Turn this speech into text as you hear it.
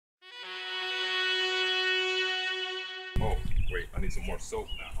Wait, I need some more soap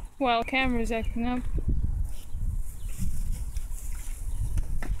now. Well, camera's acting up.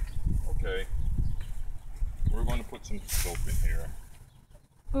 Okay. We're going to put some soap in here.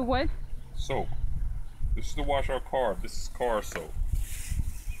 Wait, what? Soap. This is to wash our car. This is car soap.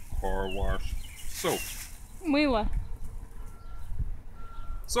 Car wash soap. Мыло.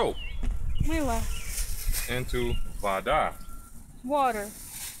 Soap. Мыло. Into вода. Water.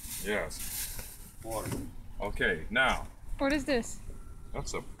 Yes. Water. Okay, now. What is this?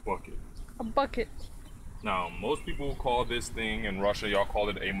 That's a bucket. A bucket. Now, most people call this thing in Russia, y'all call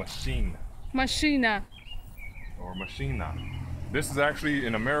it a machine. Машина. Or machina. This is actually,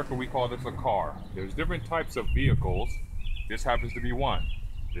 in America, we call this a car. There's different types of vehicles. This happens to be one.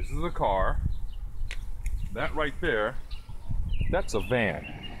 This is a car. That right there, that's a van.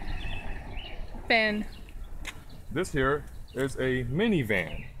 Van. This here is a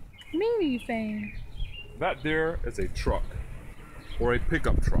minivan. Minivan. That there is a truck or a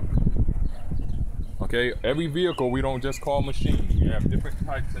pickup truck. Okay, every vehicle we don't just call machine. We have different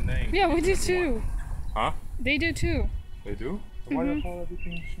types of names. Yeah, we do too. Huh? They do too. They do? So why do you call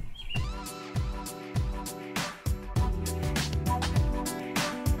everything machine?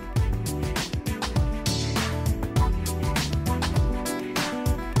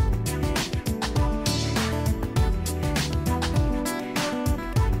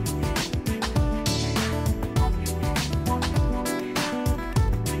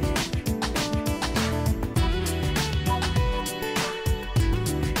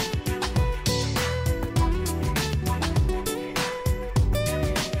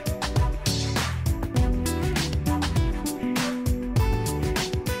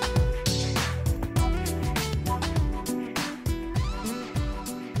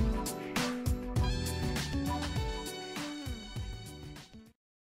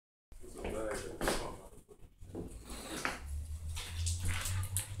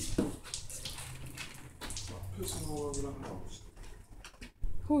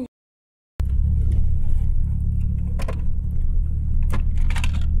 Who?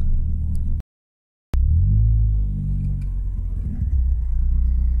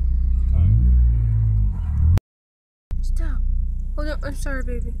 Stop. Hold on. I'm sorry,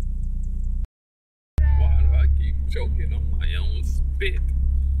 baby. Why do I keep choking on my own spit?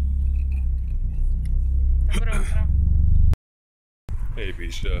 Доброе утро. Hey,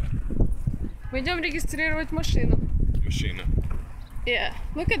 Bisha. Мы идем регистрировать машину. Machina. Yeah.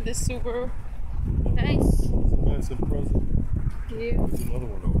 Look at this Subaru. Nice. That's impressive. Yeah. There's another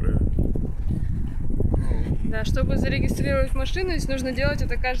one over there. Да, чтобы зарегистрировать машину, здесь нужно делать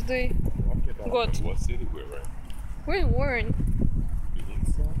это каждый год. What city we're in? We're in Warren. You think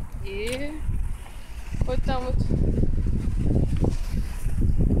so? Yeah. Вот там вот.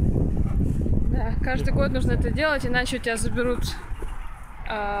 Да, каждый год нужно это делать, иначе у тебя заберут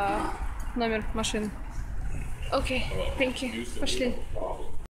номер машины. Окей, thank you. Пошли.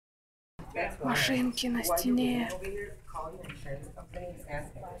 Машинки на стене.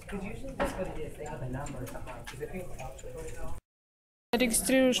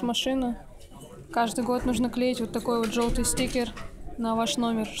 Регистрируешь машину. Каждый год нужно клеить вот такой вот желтый стикер на ваш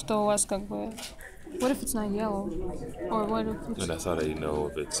номер, что у вас как бы... What if it's not yellow? Or what if it's... And that's how they know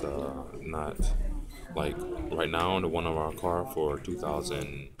if it's not, like, right now, the one of our car for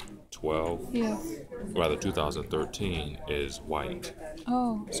 2012, Yeah. rather 2013, is white.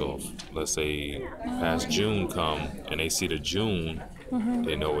 Oh. So if, let's say past June come and they see the June,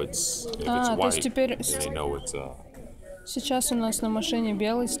 they know it's, if it's То есть white, теперь then they know it's сейчас у нас на машине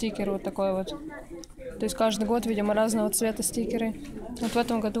белый стикер вот такой вот. То есть каждый год, видимо, разного цвета стикеры. Вот в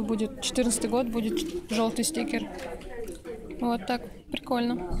этом году будет 14-й год, будет желтый стикер. Вот так,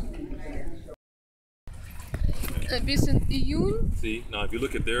 прикольно. Написан июнь. See, now if you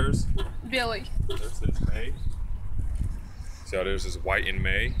look at theirs, Белый. theirs says May. See how theirs is white in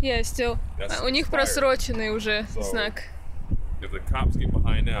May? Yeah, still. That's У них expired. просроченный уже So, знак. If the cops get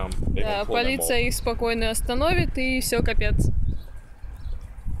behind them, they Да, gonna pull them полиция over. их спокойно остановит и все, капец.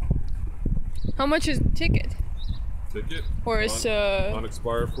 How much is the ticket? Ticket? Or is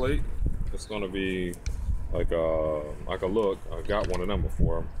Unexpired plate. It's gonna be like I could look. I got one of them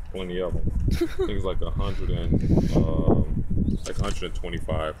before. Plenty of them. I think it's like like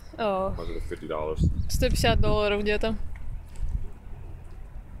 $125, oh, $150. $150 где-то.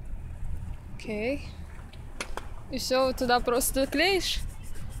 Окей. И все, вот туда просто клеишь?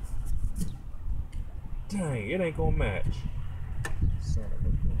 Dang, it ain't gonna match.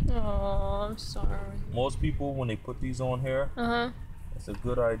 Oh, I'm sorry. Most people, when they put these on here, Uh-huh. it's a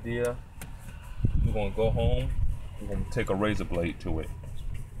good idea. We're gonna go home. We're gonna take a razor blade to it.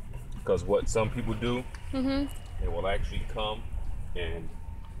 Because what some people do they will actually come and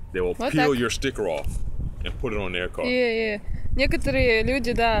they will Вот peel так. your sticker off and put it on their car. Некоторые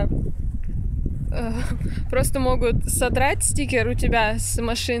люди, да, просто могут содрать стикер у тебя с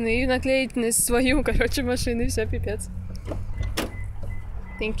машины и наклеить на свою, короче, машину, и все, пипец.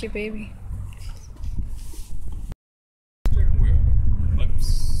 Thank you, baby.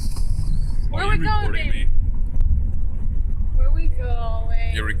 Where we going, baby? Where we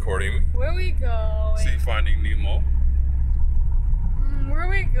going? You're recording me? Where we going? See Finding Nemo? Where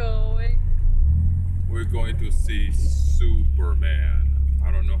we going? We're going to see Superman.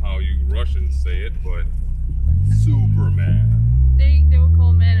 I don't know how you Russians say it, but Superman. They will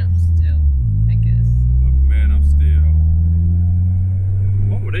call Man of Steel, I guess. A Man of Steel.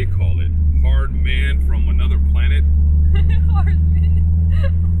 What would they call it? Hard man from another planet? Hard man.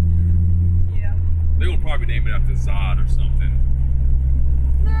 Yeah. They will probably name it after Zod or something.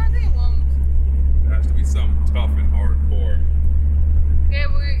 No, they won't. It has to be something tough and hardcore. Okay,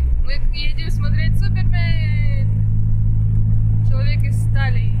 мы едем смотреть Супермен. Человек,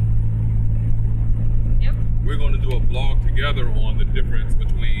 стали. Yep. We're going to do a vlog together on the difference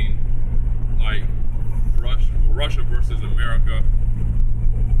between like Russia versus America,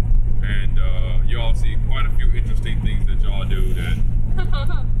 and y'all see quite a few interesting things that y'all do that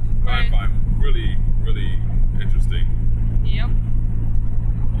I find really, really interesting. Yep.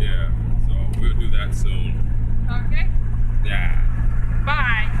 Yeah, so we'll do that soon. Okay. Yeah.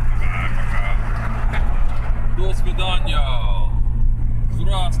 Bye. Пока. До свидания.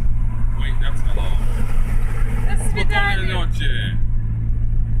 Здравствуй. Wait, that's hello. До свидания. Ночи.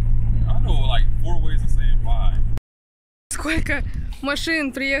 I know like 4 ways of saying bye. Сколько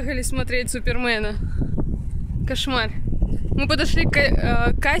машин приехали смотреть Супермена. Кошмар. Мы подошли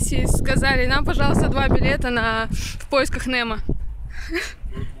к кассе и сказали, нам, пожалуйста, 2 билета в поисках Немо.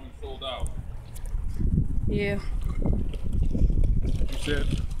 Yeah.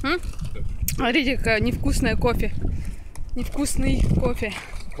 Смотрите, какая невкусная кофе. Невкусный кофе.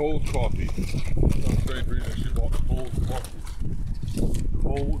 Cold coffee. Some strange reason she bought cold coffee.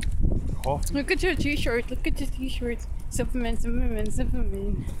 Cold coffee. Look at your t-shirt. Look at your t-shirt. Superman, Superman,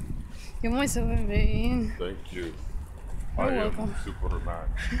 Superman. You're my Superman. Thank you. You're I welcome. am Superman.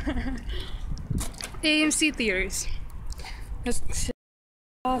 AMC theaters.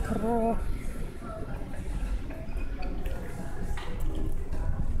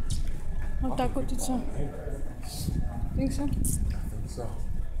 Вот так вот тут все. Think so? So,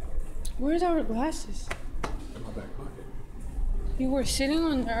 Where's our glasses? in my back pocket. You were sitting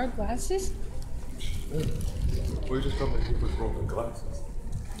on our glasses? We just come in here with broken glasses.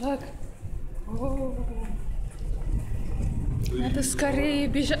 Look. Oh. Надо скорее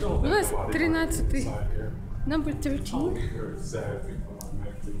бежать. У нас 13-й. Number 13.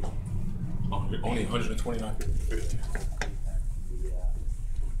 Only 129.50.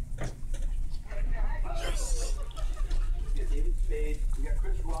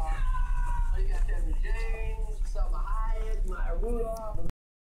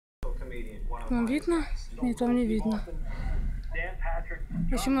 Вам видно? Нет, вам не видно.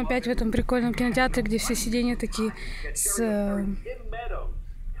 В общем, опять в этом прикольном кинотеатре, где все сиденья такие с...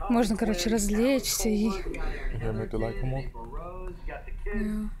 Можно, короче, развлечься и...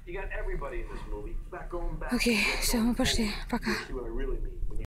 Окей, все, мы пошли. Пока.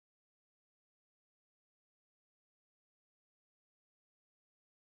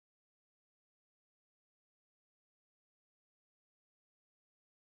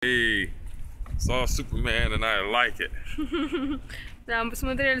 Hey, saw Superman and I like it. Да, мы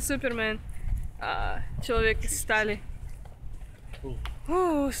посмотрели Супермен. Человек, стали.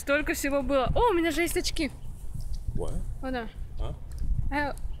 О, столько всего было. О, у меня же есть очки. What? О, да.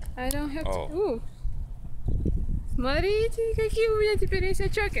 Huh? I don't have to... Oh. Смотрите, какие у меня теперь есть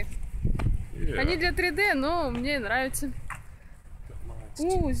очки. Yeah. Они для 3D, но мне нравятся.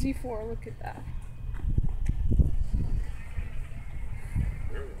 Ooh, Z4, look at that.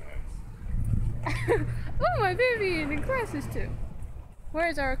 Oh, my baby, the glasses too.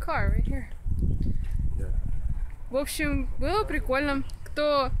 Where's our car? Right here. Yeah. В общем, было прикольно.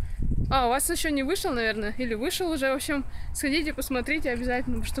 Кто... у вас еще не вышел, наверное? Или вышел уже? В общем, сходите, посмотрите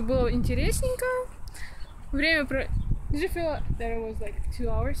обязательно, потому что было интересненько. Время про... Did you feel that it was like 2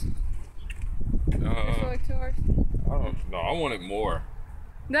 hours? Did you feel like 2 hours? I don't know. I wanted more.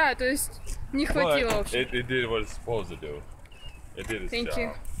 Да, то есть не хватило, в общем. It did what it's supposed to do. It did its Thank job.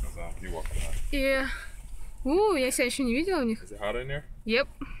 you. You walked out. И... я себя еще не видела у них. Is it hot in there? Yep.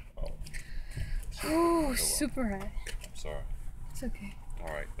 Oh. Super hot. I'm sorry. It's okay.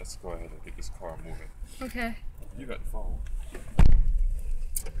 All right, let's go ahead and get this car moving. Okay. You got the phone.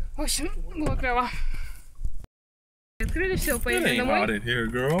 В общем, было клево. открыли, все, It поехали ain't hot домой. in here,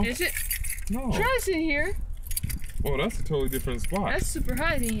 girl. Is it? No. Try in here. Oh, that's a totally different spot. That's super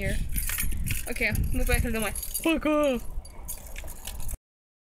hot in here. Окей, мы поехали домой. Пока.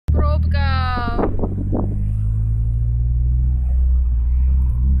 Пробка.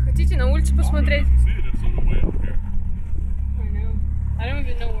 Хотите на улицу посмотреть? See it, it's on the way up here. I know. I don't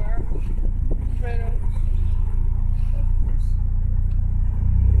even know where. Right now.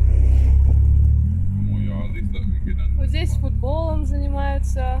 Come on, y'all. At least let me get under Вот the здесь spot. футболом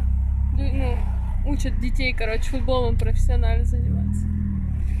занимаются. Ну, учат детей, короче, футболом профессионально заниматься.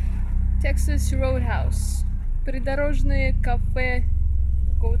 Texas Roadhouse. Придорожные кафе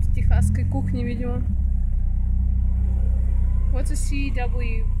какого-то техасской кухни, видимо. What's a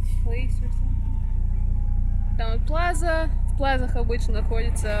CW place or something? Там вот плаза. В плазах обычно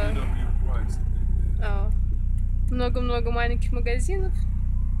находится много-много маленьких магазинов.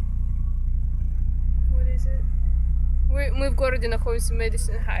 What is it? Мы в городе находимся,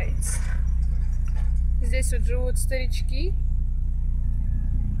 Мэдисон Хайтс. Здесь вот живут старички.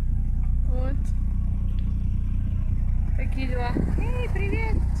 Вот. Такие дела. Эй,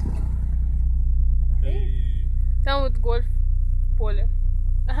 привет! Hey. Там вот гольф-поле.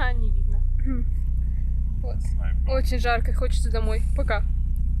 Ага, не видно. Вот. Очень жарко, хочется домой. Пока.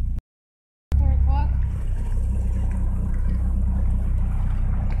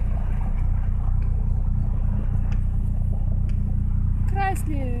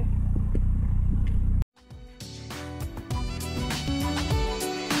 Крайсли.